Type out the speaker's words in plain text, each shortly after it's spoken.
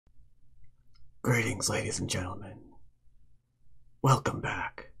Greetings, ladies and gentlemen. Welcome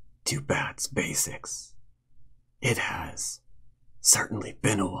back to Bat's Basics. It has certainly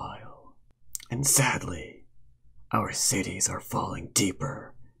been a while, and sadly, our cities are falling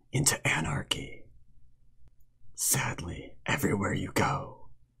deeper into anarchy. Sadly, everywhere you go,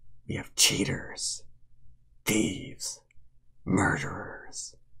 we have cheaters, thieves,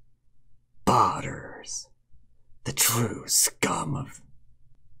 murderers, botters, the true scum of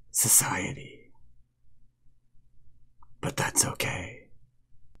society. But that's okay.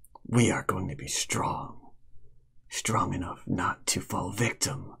 We are going to be strong enough not to fall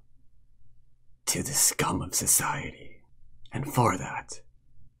victim to the scum of society. And for that,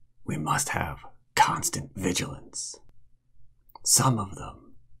 we must have constant vigilance. Some of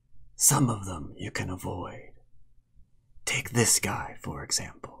them you can avoid. Take this guy, for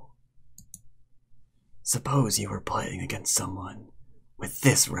example. Suppose you were playing against someone with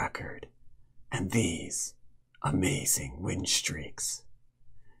this record and these amazing win streaks.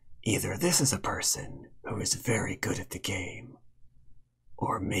 Either this is a person who is very good at the game,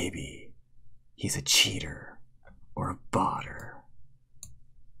 or maybe he's a cheater or a botter.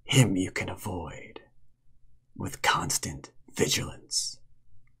 Him you can avoid with constant vigilance.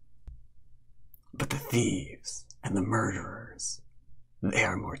 But the thieves and the murderers, they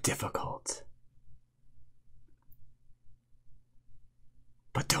are more difficult.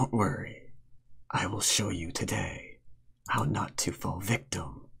 But don't worry, I will show you today how not to fall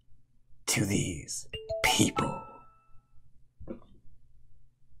victim to these people.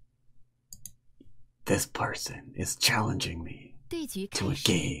 This person is challenging me to a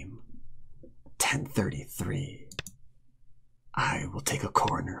game. 1033. I will take a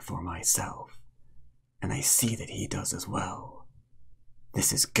corner for myself, and I see that he does as well.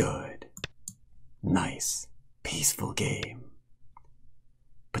 This is good. Nice, peaceful game.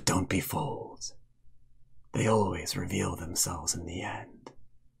 But don't be fooled. They always reveal themselves in the end.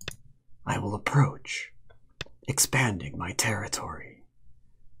 I will approach, expanding my territory,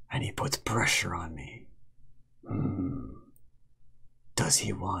 and he puts pressure on me. Does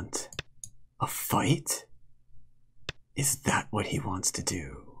he want a fight? Is that what he wants to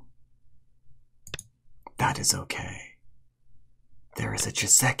do? That is okay. There is a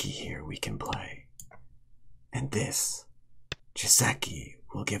Joseki here we can play, and this Joseki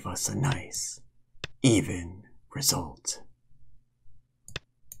will give us a nice, even result.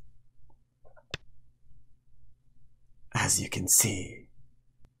 As you can see,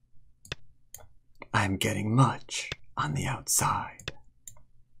 I'm getting much on the outside.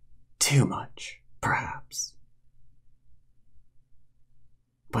 Too much, perhaps.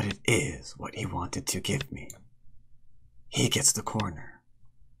 But it is what he wanted to give me. He gets the corner,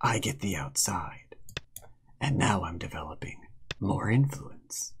 I get the outside, and now I'm developing more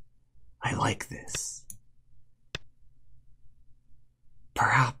influence. I like this.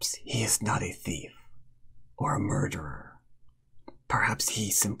 Perhaps he is not a thief or a murderer. Perhaps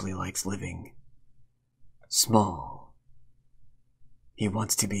he simply likes living small. He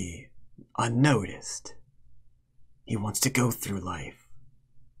wants to be unnoticed. He wants to go through life,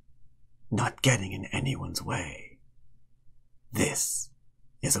 not getting in anyone's way. This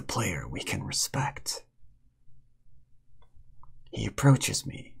is a player we can respect. He approaches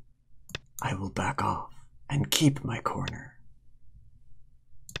me. I will back off and keep my corner.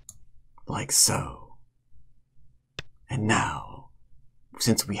 Like so. And now,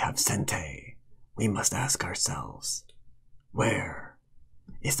 since we have Sente, we must ask ourselves, where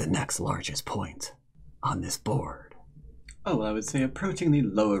is the next largest point on this board? Oh, I would say approaching the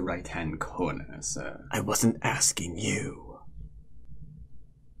lower right-hand corner, sir. I wasn't asking you.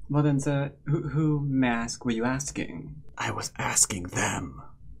 Well then, sir, who mask were you asking? I was asking them.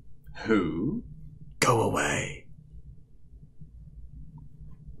 Who? Go away.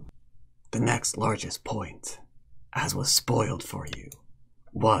 The next largest point, as was spoiled for you,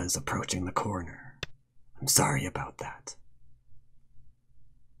 was approaching the corner. I'm sorry about that.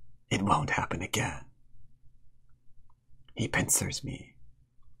 It won't happen again. He pincers me.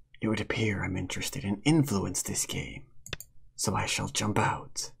 It would appear I'm interested in influence this game, so I shall jump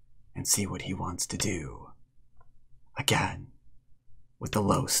out and see what he wants to do. Again, with the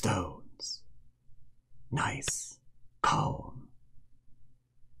low stones. Nice, calm.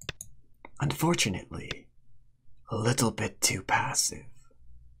 Unfortunately, a little bit too passive.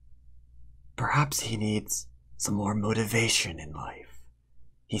 Perhaps he needs some more motivation in life.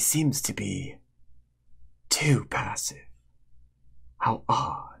 He seems to be too passive. How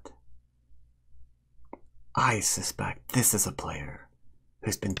odd. I suspect this is a player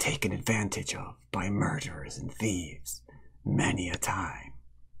who's been taken advantage of by murderers and thieves many a time,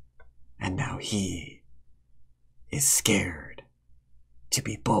 and and now he is scared to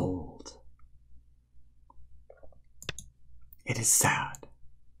be bold. It is sad,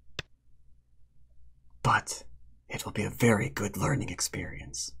 but it will be a very good learning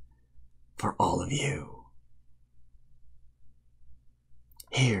experience for all of you.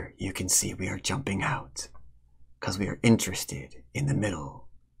 Here you can see we are jumping out because we are interested in the middle,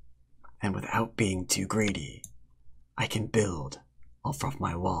 and without being too greedy, I can build off of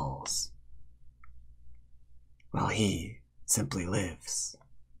my walls, while he simply lives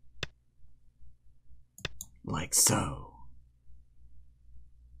like so.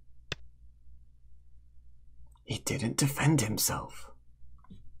 He didn't defend himself.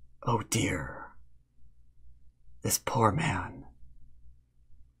 Oh dear. This poor man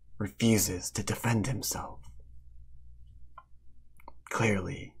refuses to defend himself.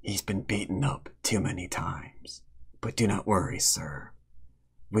 Clearly, he's been beaten up too many times. But do not worry, sir.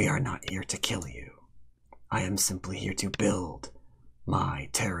 We are not here to kill you. I am simply here to build my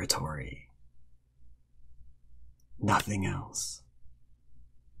territory. Nothing else.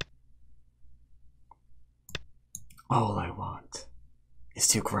 All I want is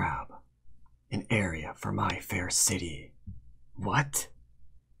to grab an area for my fair city. What?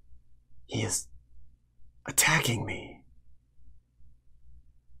 He is attacking me.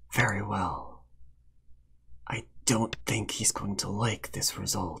 Very well. I don't think he's going to like this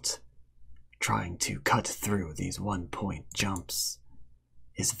result. Trying to cut through these 1-point jumps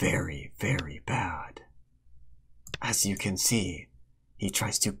is very, very bad. As you can see, he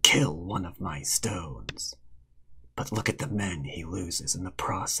tries to kill one of my stones. But look at the men he loses in the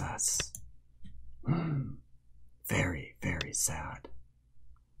process. Very, very sad.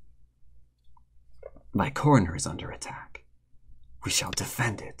 My corner is under attack. We shall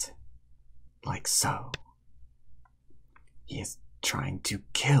defend it. Like so. He is trying to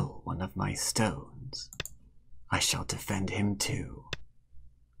kill one of my stones. I shall defend him too.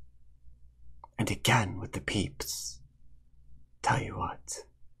 And again with the peeps. Tell you what.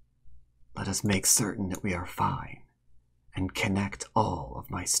 Let us make certain that we are fine and connect all of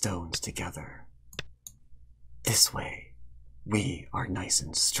my stones together. This way, we are nice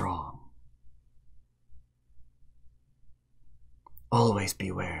and strong. Always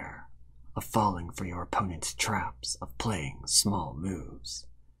beware of falling for your opponent's traps of playing small moves,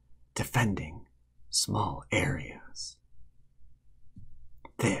 defending small areas.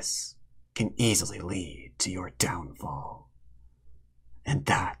 This can easily lead to your downfall. And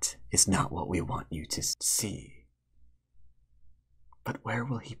that is not what we want you to see. But where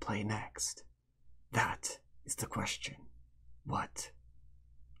will he play next? That is the question. What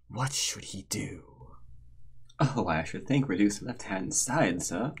should he do? Oh, I should think reduce left-hand side,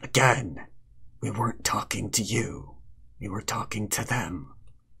 sir. Again, we weren't talking to you. We were talking to them.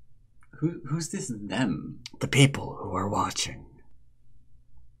 Who's this them? The people who are watching.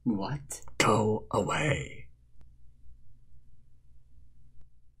 What? Go away.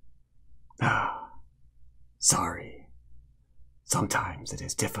 Sorry. Sometimes it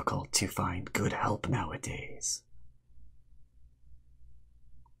is difficult to find good help nowadays.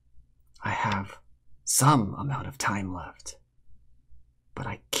 I have some amount of time left, but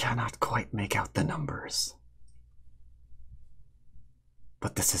I cannot quite make out the numbers.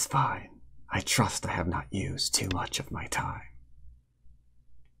 But this is fine. I trust I have not used too much of my time.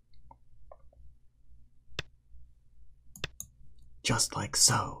 Just like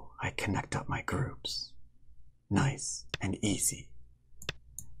so, I connect up my groups. Nice and easy.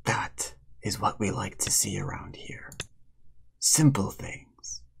 That is what we like to see around here. Simple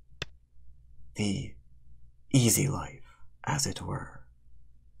things. The easy life, as it were.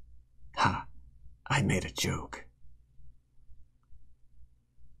 Ha, I made a joke.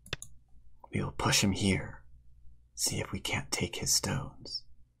 We'll push him here, see if we can't take his stones.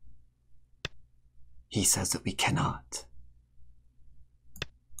 He says that we cannot.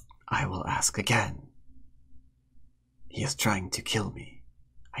 I will ask again. He is trying to kill me.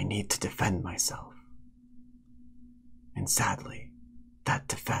 I need to defend myself. And sadly, that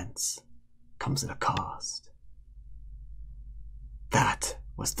defense comes at a cost. That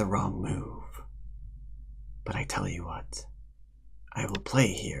was the wrong move. But I tell you what, I will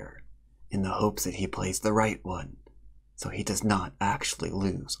play here in the hopes that he plays the right one, so he does not actually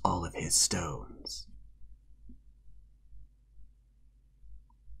lose all of his stones.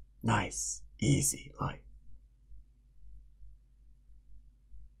 Nice, easy life.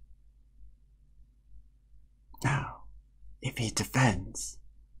 Now, if he defends,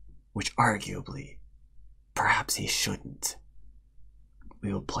 which arguably, perhaps he shouldn't,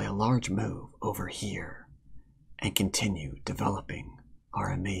 we will play a large move over here and continue developing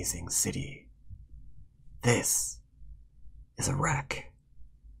our amazing city. This is a wreck.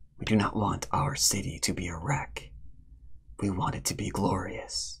 We do not want our city to be a wreck. We want it to be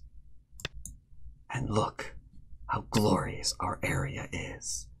glorious. And look how glorious our area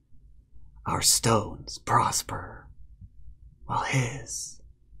is. Our stones prosper, while his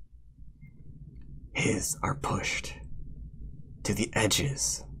are pushed to the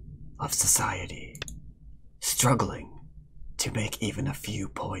edges of society, struggling to make even a few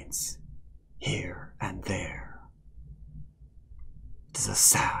points here and there. It is a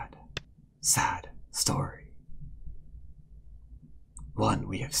sad, sad story. One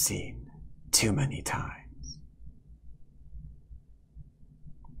we have seen too many times.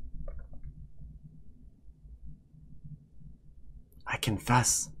 I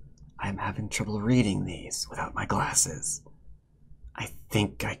confess I am having trouble reading these without my glasses. I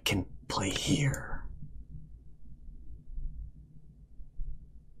think I can play here.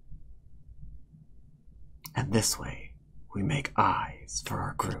 And this way, we make eyes for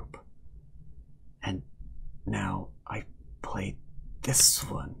our group. And now I play this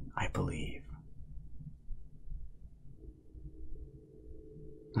one, I believe.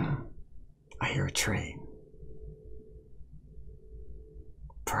 I hear a train.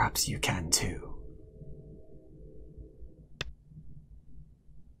 Perhaps you can too.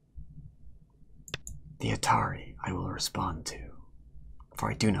 The Atari I will respond to, for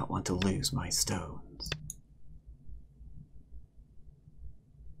I do not want to lose my stones.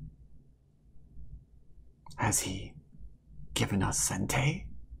 Has he given us Sente?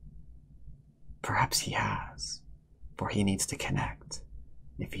 Perhaps he has, for he needs to connect.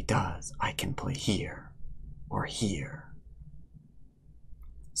 If he does, I can play here or here.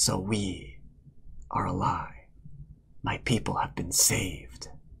 So we are alive. My people have been saved.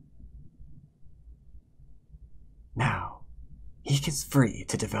 Now, he is free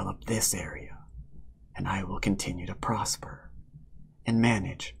to develop this area, and I will continue to prosper and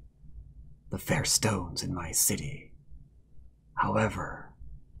manage the fair stones in my city. However,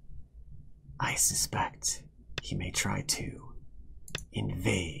 I suspect he may try to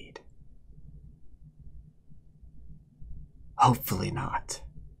invade. Hopefully not.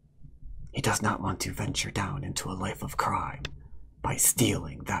 He does not want to venture down into a life of crime by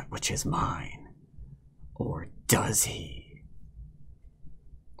stealing that which is mine. Or does he?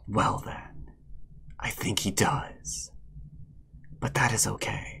 Well then, I think he does. But that is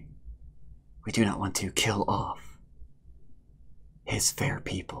okay. We do not want to kill off his fair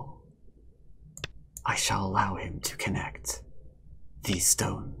people. I shall allow him to connect these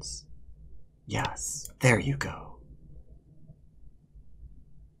stones. Yes, there you go.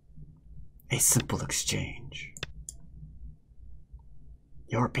 A simple exchange.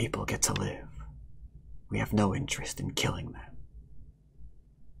 Your people get to live. We have no interest in killing them.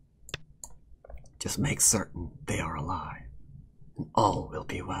 Just make certain they are alive, and all will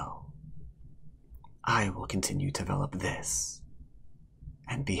be well. I will continue to develop this,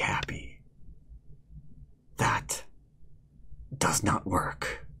 and be happy. That does not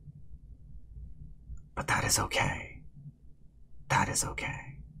work. But that is okay. That is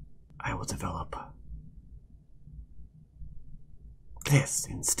okay. I will develop this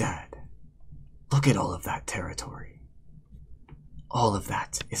instead. Look at all of that territory. All of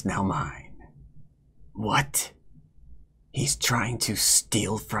that is now mine. What? He's trying to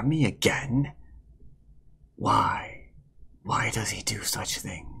steal from me again? Why? Why does he do such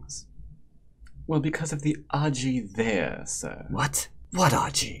things? Well, because of the Aji there, sir. What? What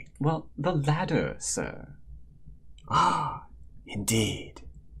Aji? Well, the ladder, sir. Ah, indeed.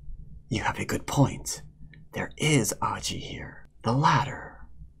 You have a good point. There is Aji here. The ladder.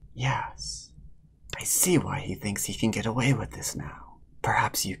 Yes. I see why he thinks he can get away with this now.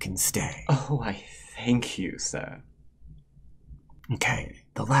 Perhaps you can stay. Oh, I thank you, sir. Okay,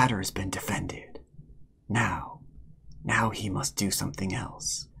 the ladder has been defended. Now he must do something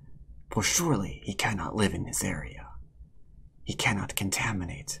else. For surely he cannot live in this area. He cannot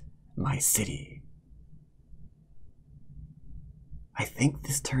contaminate my city. I think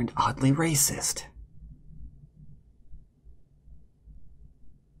this turned oddly racist.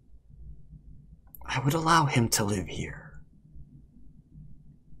 I would allow him to live here.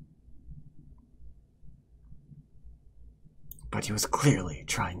 But he was clearly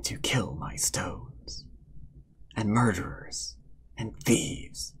trying to kill my stones. And murderers and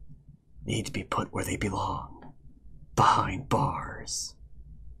thieves need to be put where they belong, behind bars.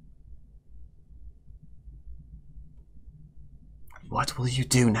 What will you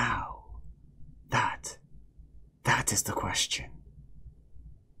do now? That is the question.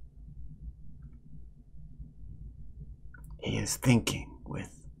 He is thinking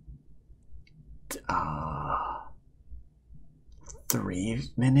with 3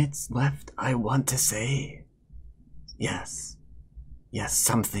 minutes left, I want to say. Yes. Yes,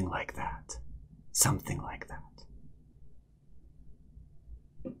 something like that. Something like that.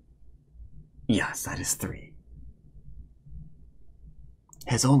 Yes, that is 3.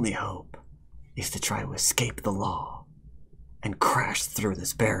 His only hope is to try to escape the law and crash through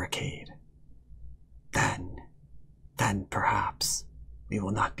this barricade. Then perhaps we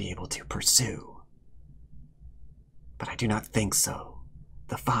will not be able to pursue. But I do not think so.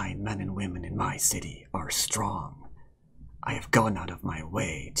 The fine men and women in my city are strong. I have gone out of my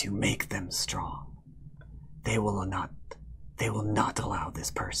way to make them strong. They will not allow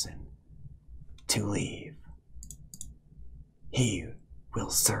this person to leave. He will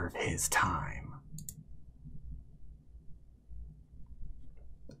serve his time.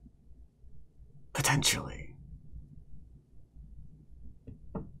 Potentially.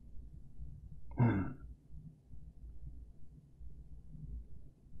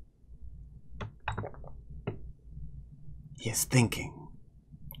 He is thinking.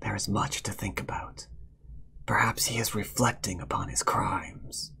 There is much to think about. Perhaps he is reflecting upon his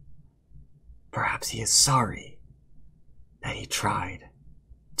crimes. Perhaps he is sorry that he tried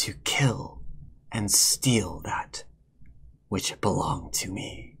to kill and steal that which belonged to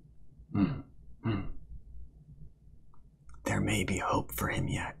me. There may be hope for him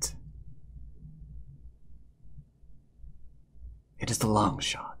yet. It is the long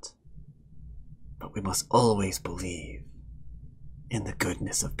shot, but we must always believe in the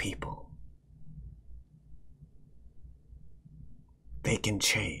goodness of people. They can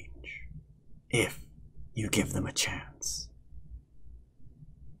change if you give them a chance.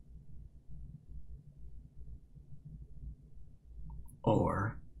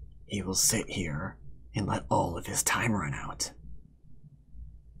 Or he will sit here and let all of his time run out.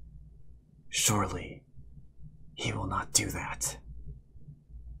 Surely he will not do that.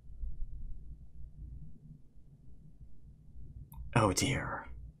 Oh dear.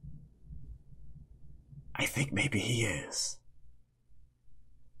 I think maybe he is.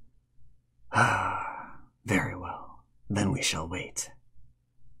 Very well. Then we shall wait.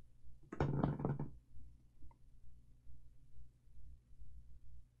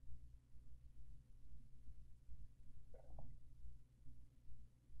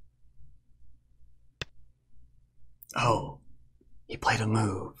 Oh, he played a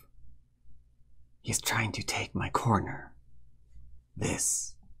move. He's trying to take my corner.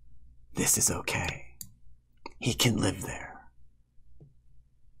 This is okay. He can live there.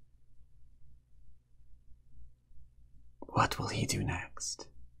 What will he do next?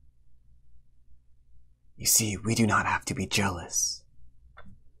 You see, we do not have to be jealous.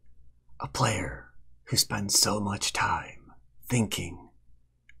 A player who spends so much time thinking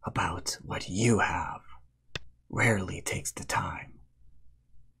about what you have rarely takes the time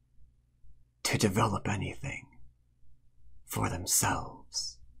to develop anything for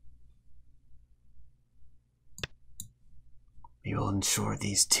themselves. We will ensure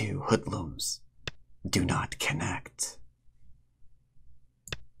these two hoodlums do not connect.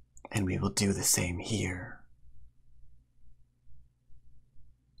 And we will do the same here.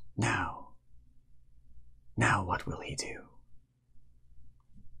 Now what will he do?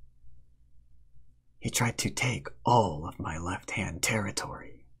 He tried to take all of my left-hand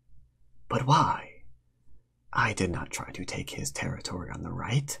territory. But why? I did not try to take his territory on the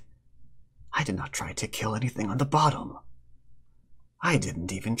right. I did not try to kill anything on the bottom. I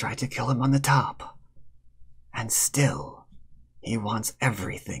didn't even try to kill him on the top. And still, he wants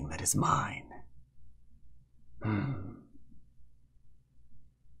everything that is mine.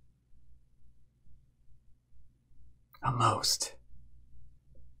 A most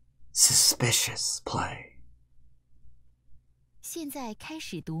suspicious play. 现在开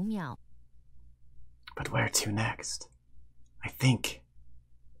始读秒。 But where to next? I think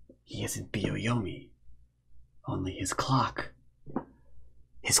he isn't Byoyomi. Only his clock.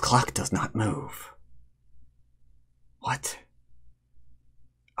 His clock does not move. What?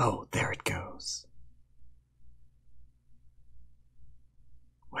 Oh, there it goes.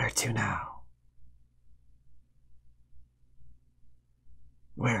 Where to now?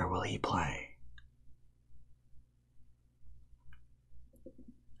 Where will he play?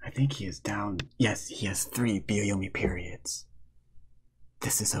 I think he is down. Yes, he has 3 Byoyomi periods.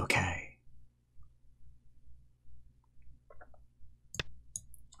 This is okay.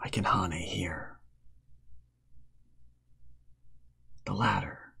 I can Hane here. The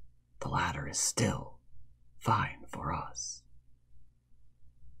ladder is still fine for us.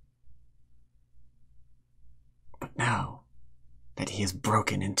 But now, that he has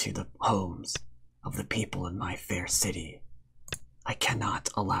broken into the homes of the people in my fair city. I cannot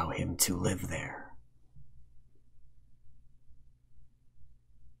allow him to live there.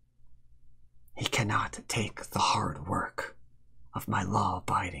 He cannot take the hard work of my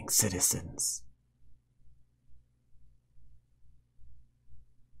law-abiding citizens.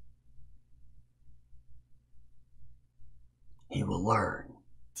 He will learn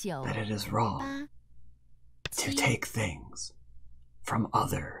that it is wrong to take things from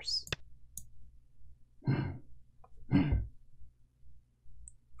others.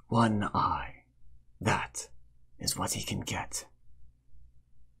 One eye, that is what he can get.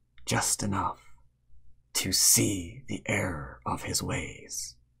 Just enough to see the error of his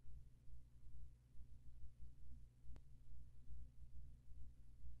ways.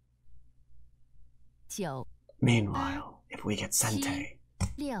 Meanwhile, if we get Sente,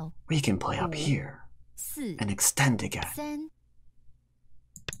 we can play up here and extend again.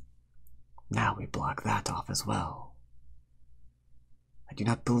 Now we block that off as well. I do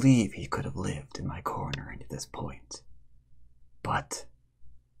not believe he could have lived in my corner at this point, but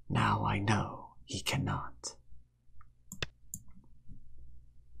now I know he cannot.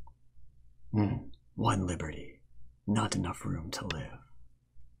 One liberty, not enough room to live.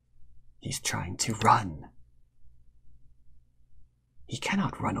 He's trying to run. He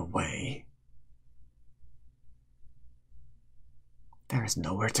cannot run away. There is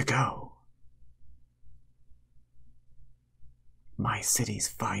nowhere to go. My city's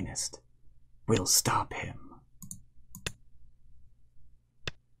finest will stop him.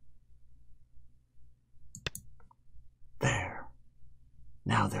 There.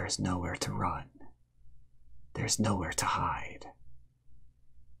 Now there's nowhere to run. There's nowhere to hide.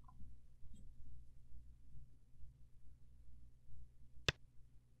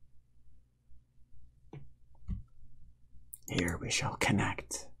 Here we shall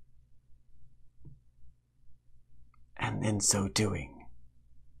connect. And in so doing,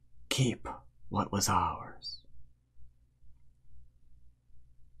 keep what was ours.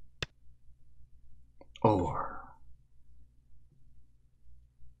 Or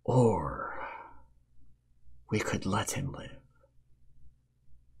we could let him live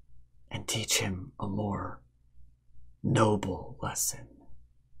and teach him a more noble lesson.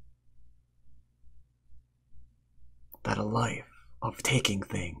 That a life of taking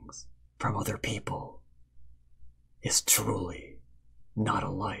things from other people is truly not a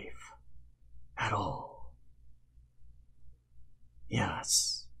life at all.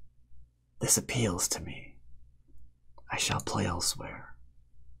 Yes, this appeals to me. I shall play elsewhere.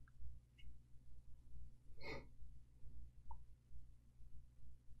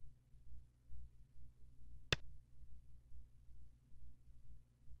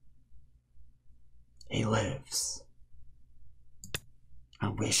 He lives,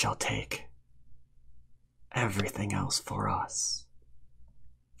 and we shall take everything else for us.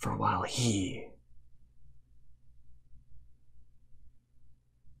 For while he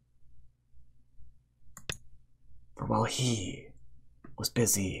was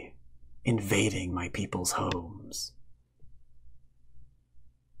busy invading my people's homes,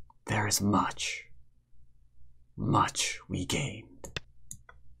 there is much we gained.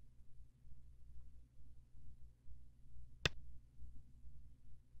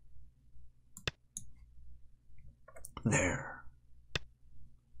 There.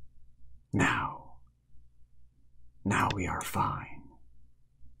 Now we are fine.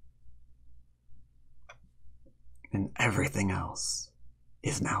 And everything else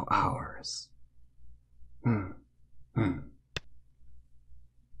is now ours.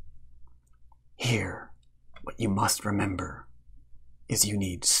 Here, what you must remember is you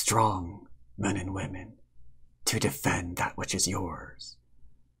need strong men and women to defend that which is yours.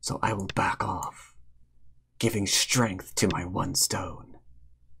 So I will back off, giving strength to my one stone.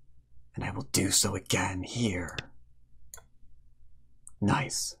 And I will do so again here.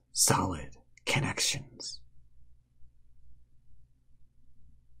 Nice, solid connections.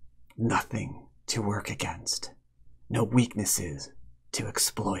 Nothing to work against. No weaknesses to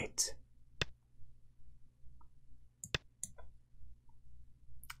exploit.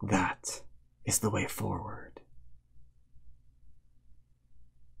 That is the way forward.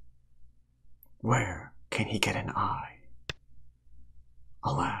 Where can he get an eye?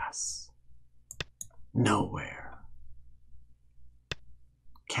 Alas, nowhere.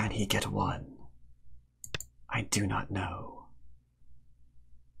 Can he get one? I do not know.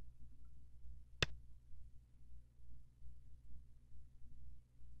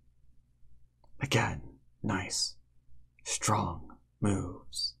 Again, nice, strong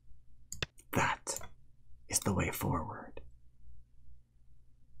moves. That is the way forward.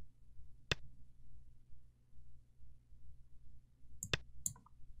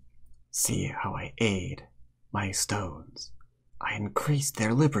 See how I aid my stones. I increase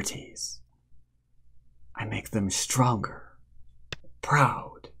their liberties. I make them stronger,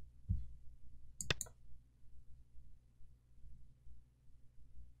 proud.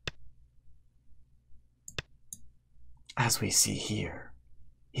 As we see here,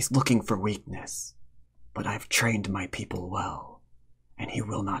 he's looking for weakness, but I've trained my people well, and he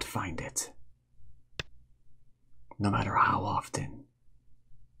will not find it. No matter how often.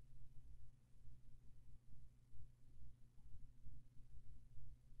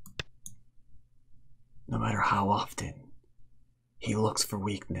 No matter how often he looks for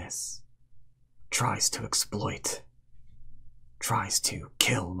weakness, tries to exploit, tries to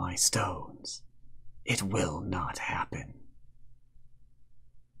kill my stones, it will not happen.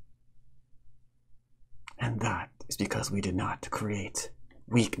 And that is because we did not create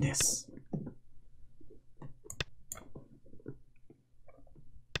weakness.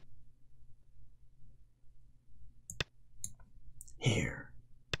 Here,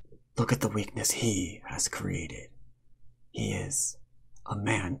 look at the weakness he has created. He is a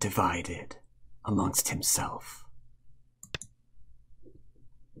man divided amongst himself.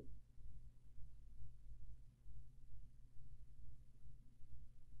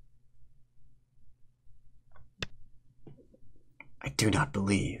 I do not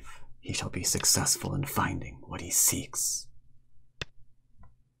believe he shall be successful in finding what he seeks.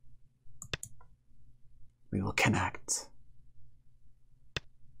 We will connect.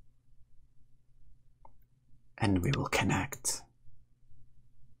 And we will connect.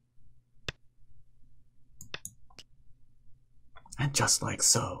 And just like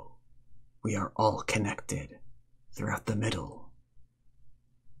so, we are all connected throughout the middle.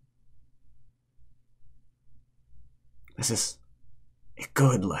 This is a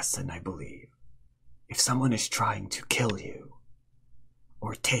good lesson, I believe. If someone is trying to kill you,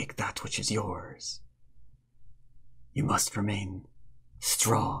 or take that which is yours, you must remain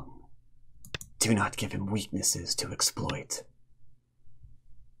strong. Do not give him weaknesses to exploit.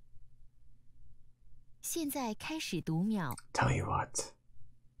 现在开始读秒。 Tell you what,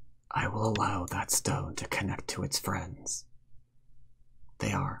 I will allow that stone to connect to its friends.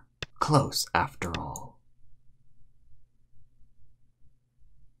 They are close after all.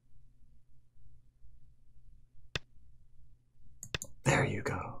 There you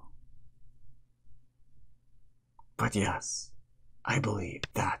go. But yes, I believe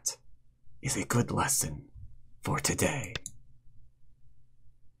that is a good lesson for today.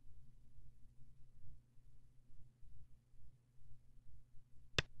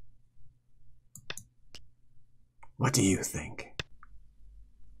 What do you think?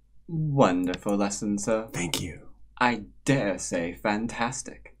 Wonderful lesson, sir. Thank you. I dare say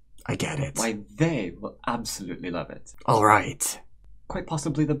fantastic. I get it. Why, they will absolutely love it. All right. Quite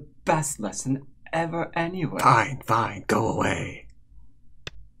possibly the best lesson ever anyway. Fine, fine. Go away.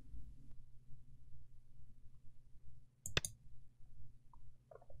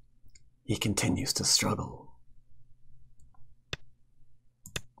 He continues to struggle.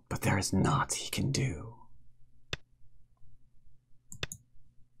 But there is naught he can do.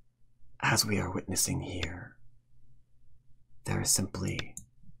 As we are witnessing here, there is simply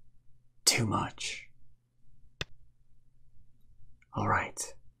too much. All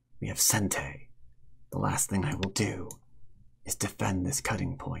right, we have Sente. The last thing I will do is defend this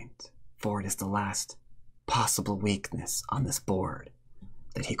cutting point, for it is the last possible weakness on this board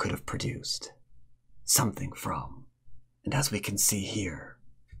that he could have produced something from. And as we can see here,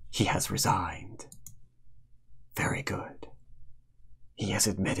 he has resigned. Very good. He has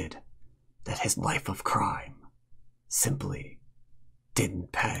admitted that his life of crime simply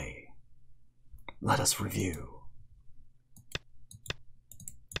didn't pay. Let us review.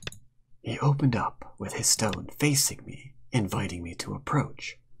 He opened up with his stone facing me, inviting me to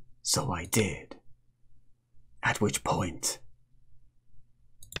approach, so I did. At which point,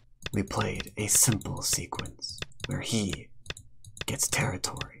 we played a simple sequence where he gets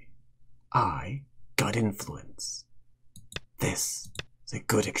territory, I got influence. This is a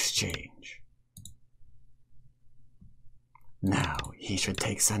good exchange. Now he should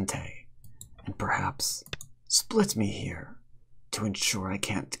take Sente and perhaps split me here to ensure I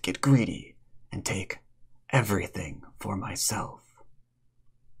can't get greedy and take everything for myself.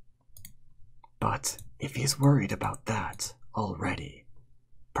 But if he's worried about that already,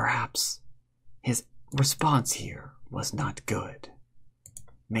 perhaps his response here was not good.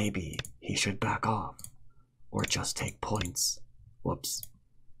 Maybe he should back off, or just take points. Whoops.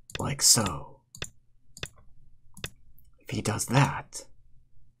 Like so. If he does that,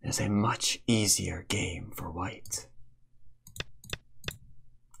 it is a much easier game for white.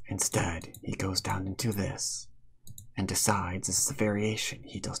 Instead, he goes down into this and decides this is a variation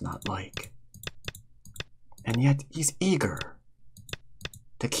he does not like. And yet he's eager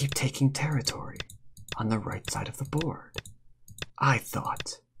to keep taking territory on the right side of the board. I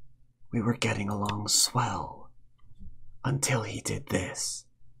thought we were getting along swell until he did this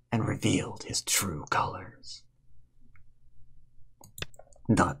and revealed his true colors.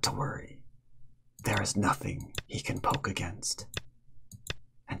 Not to worry, there is nothing he can poke against.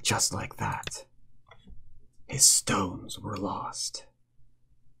 And just like that, his stones were lost.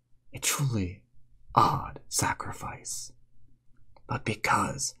 A truly odd sacrifice, but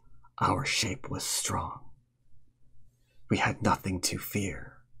because our shape was strong, we had nothing to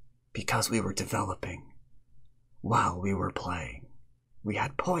fear because we were developing while we were playing. We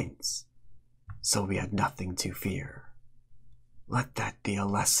had points, so we had nothing to fear. Let that be a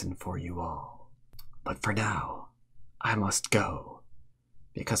lesson for you all. But for now, I must go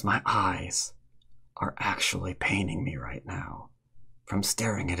because my eyes are actually paining me right now from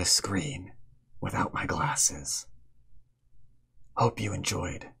staring at a screen without my glasses. Hope you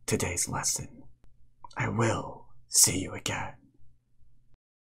enjoyed today's lesson. I will see you again.